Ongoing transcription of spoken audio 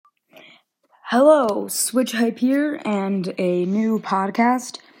Hello, Switch Hype here, and a new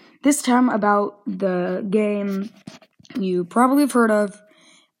podcast. This time about the game you probably have heard of,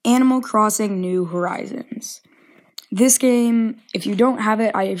 Animal Crossing New Horizons. This game, if you don't have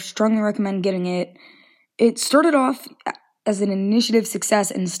it, I strongly recommend getting it. It started off as an initiative success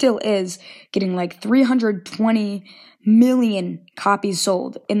and still is, getting like 320 million copies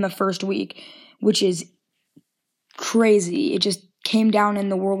sold in the first week, which is crazy. It just came down in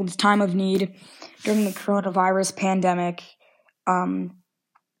the world's time of need during the coronavirus pandemic, and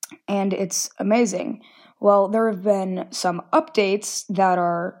it's amazing. Well, there have been some updates that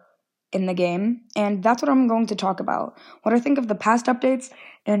are in the game, and that's what I'm going to talk about. What I think of the past updates,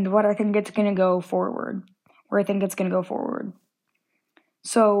 and what I think it's going to go forward. Where I think it's going to go forward.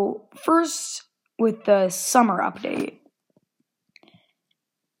 So, first, with the summer update.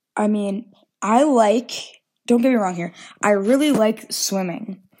 Don't get me wrong here, I really like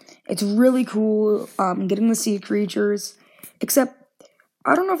swimming. It's really cool, getting to see creatures, except,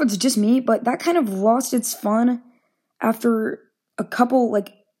 I don't know if it's just me, but that kind of lost its fun after a couple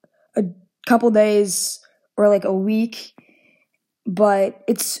days, or like a week, but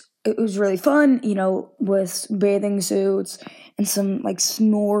it was really fun, with bathing suits, and some,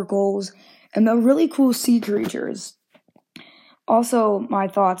 snorkels, and the really cool sea creatures. Also, my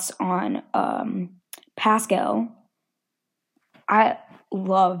thoughts on, Pascal. I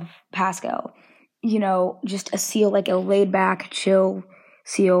love Pascal. Just a seal, like a laid-back, chill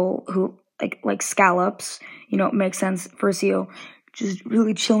seal who, like scallops. It makes sense for a seal. Just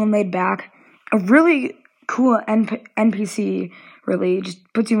really chill and laid back. A really cool NPC, really. Just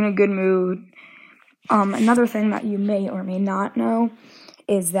puts you in a good mood. Another thing that you may or may not know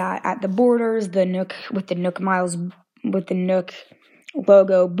is that at the borders, the Nook, with the Nook Miles, with the Nook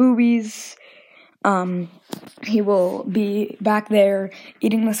logo boobies, he will be back there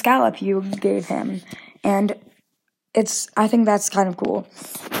eating the scallop you gave him, and I think that's kind of cool.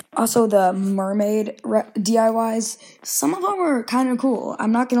 Also, the mermaid DIYs, some of them are kind of cool,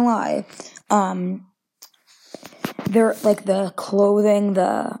 I'm not gonna lie. They're like the clothing,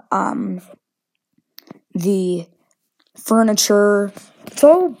 the furniture, it's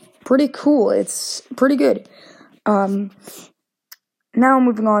all pretty cool, it's pretty good. Now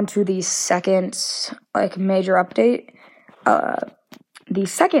moving on to the second, major update, the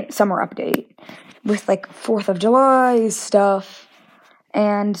second summer update, with, 4th of July stuff,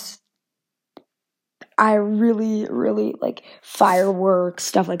 and I really, really like fireworks,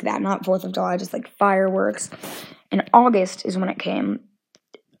 stuff like that, not 4th of July, just, fireworks, and August is when it came,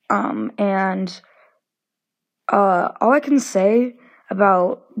 and all I can say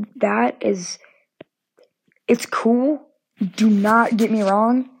about that is, it's cool. Do not get me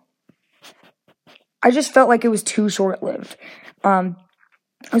wrong. I just felt like it was too short-lived. It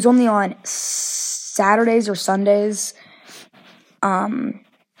was only on Saturdays or Sundays, on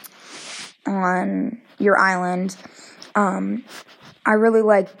your island. I really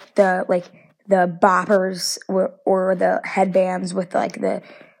liked the boppers or the headbands with the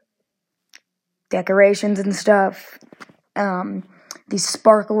decorations and stuff. The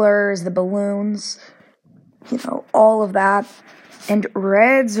sparklers, the balloons. All of that. And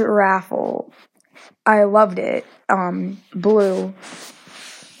Red's raffle, I loved it. Blew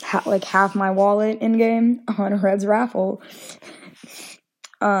half my wallet in game on Red's raffle.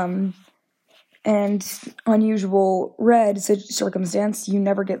 And unusual Red circumstance, you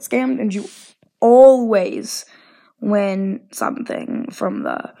never get scammed, and you always win something from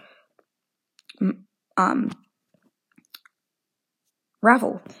the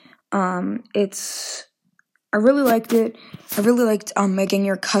raffle. I really liked it. I really liked making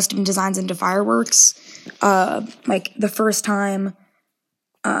your custom designs into fireworks. The first time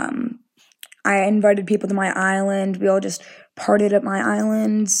I invited people to my island, we all just partied at my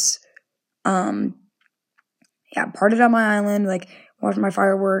islands. Partied at my island, watched my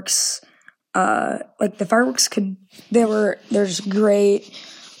fireworks. The fireworks they're just great.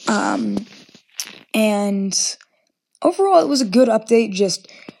 And overall it was a good update, just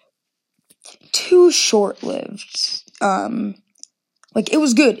too short-lived. It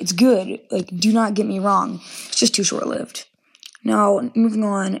was good. It's good. Do not get me wrong. It's just too short-lived. Now, moving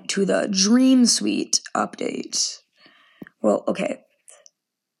on to the Dream Suite update. Well, okay.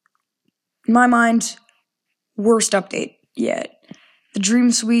 In my mind, worst update yet. The Dream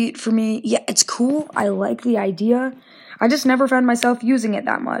Suite, for me, yeah, it's cool. I like the idea. I just never found myself using it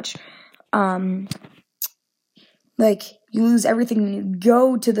that much. You lose everything when you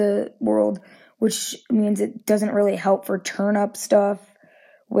go to the world, which means it doesn't really help for turn-up stuff,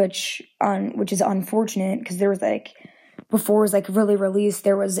 which is unfortunate, because there was, before it was like really released,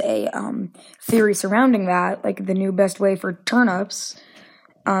 there was a theory surrounding that, like the new best way for turnips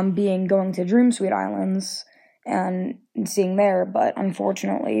being going to Dream Sweet Islands and seeing there, but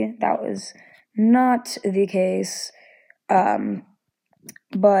unfortunately that was not the case.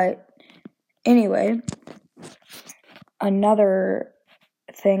 But anyway, another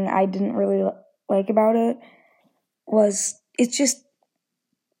thing I didn't really like about it was it's just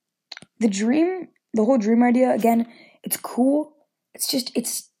the whole dream idea. Again, it's cool.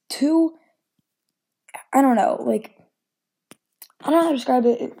 It's too, I don't know, like, I don't know how to describe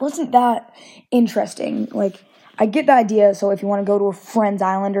it. It wasn't that interesting. Like, I get the idea, so if you want to go to a friend's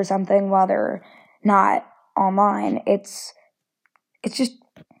island or something while they're not online, it's just,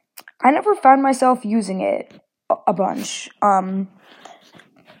 I never found myself using it a bunch. I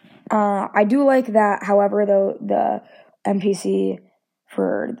do like that, however, though, the NPC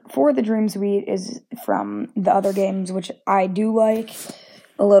for the Dream Suite is from the other games, which I do like.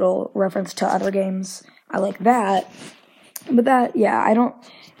 A little reference to other games. I like that. But that, yeah, I don't,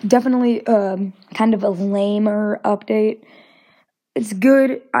 definitely kind of a lamer update. It's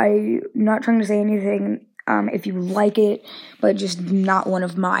good. I'm not trying to say anything if you like it, but just not one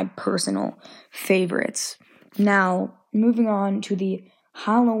of my personal favorites. Now, moving on to the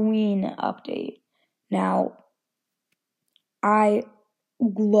Halloween update. Now, I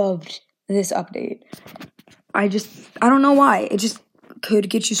loved this update. I don't know why. It just could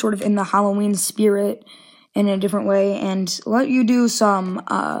get you sort of in the Halloween spirit in a different way and let you do some,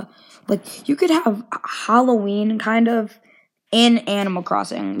 like, you could have Halloween kind of in Animal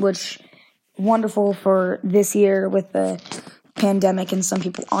Crossing, which wonderful for this year with the pandemic and some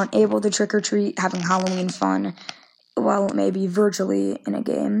people aren't able to trick or treat, having Halloween fun. While it may be virtually in a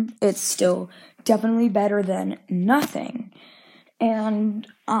game, it's still definitely better than nothing. And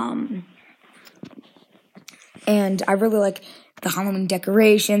I really like the Halloween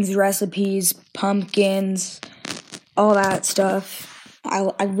decorations, recipes, pumpkins, all that stuff.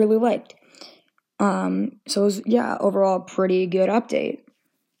 I really liked. So it was, yeah, overall a pretty good update.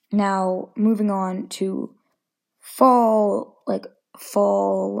 Now, moving on to fall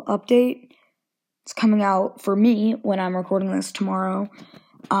update. It's coming out for me when I'm recording this tomorrow,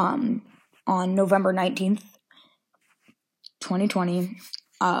 on November 19th, 2020.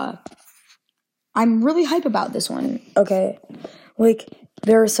 I'm really hype about this one, okay? Like,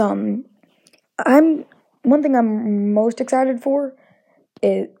 there's one thing I'm most excited for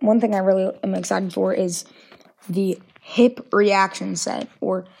one thing I really am excited for is the hip reaction set,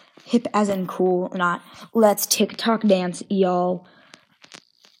 or hip as in cool, not let's TikTok dance, y'all.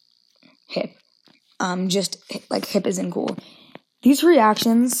 Hip. Just like hip as in cool. These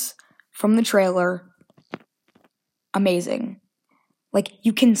reactions from the trailer, amazing. Like,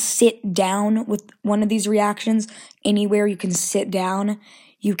 you can sit down with one of these reactions anywhere. You can sit down.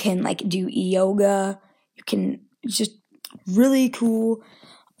 You can, like, do yoga. It's just really cool.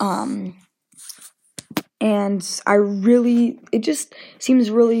 And it just seems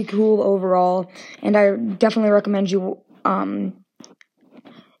really cool overall. And I definitely recommend you,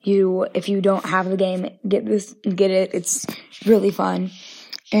 if you don't have the game, get it. It's really fun.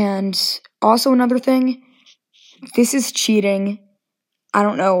 And also another thing, this is cheating. I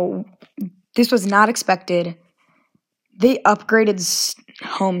don't know. This was not expected. They upgraded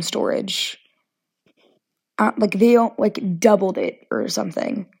home storage. They doubled it or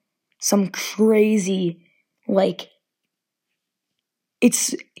something. Some crazy,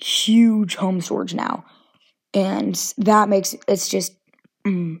 it's huge home storage now. And that makes, it's just,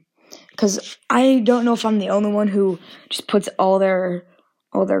 because I don't know if I'm the only one who just puts all their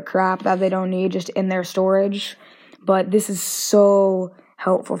crap that they don't need just in their storage. But this is so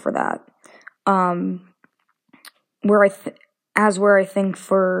helpful for that. Where I think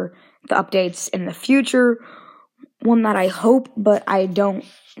for the updates in the future, one that I hope but I don't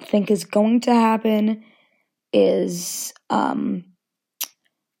think is going to happen is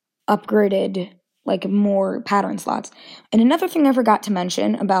upgraded, more pattern slots. And another thing I forgot to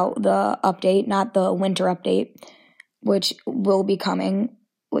mention about the update, not the winter update, which will be coming,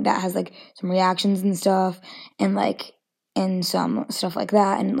 that has some reactions and stuff, and some stuff like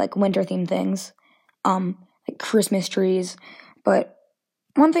that, and winter themed things, like Christmas trees. But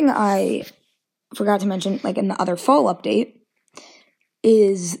one thing I forgot to mention, in the other fall update,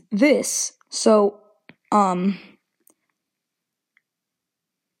 is this. So, will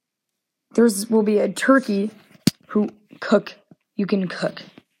be a turkey you can cook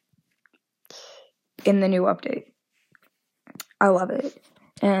in the new update. I love it.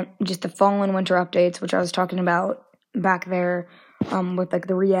 And just the fall and winter updates, which I was talking about back there, with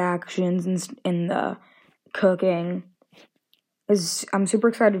the reactions and the cooking. is I'm super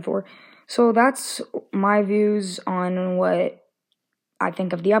excited for. So that's my views on what I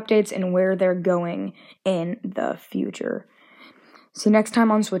think of the updates and where they're going in the future. See you next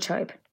time on Switch Hype.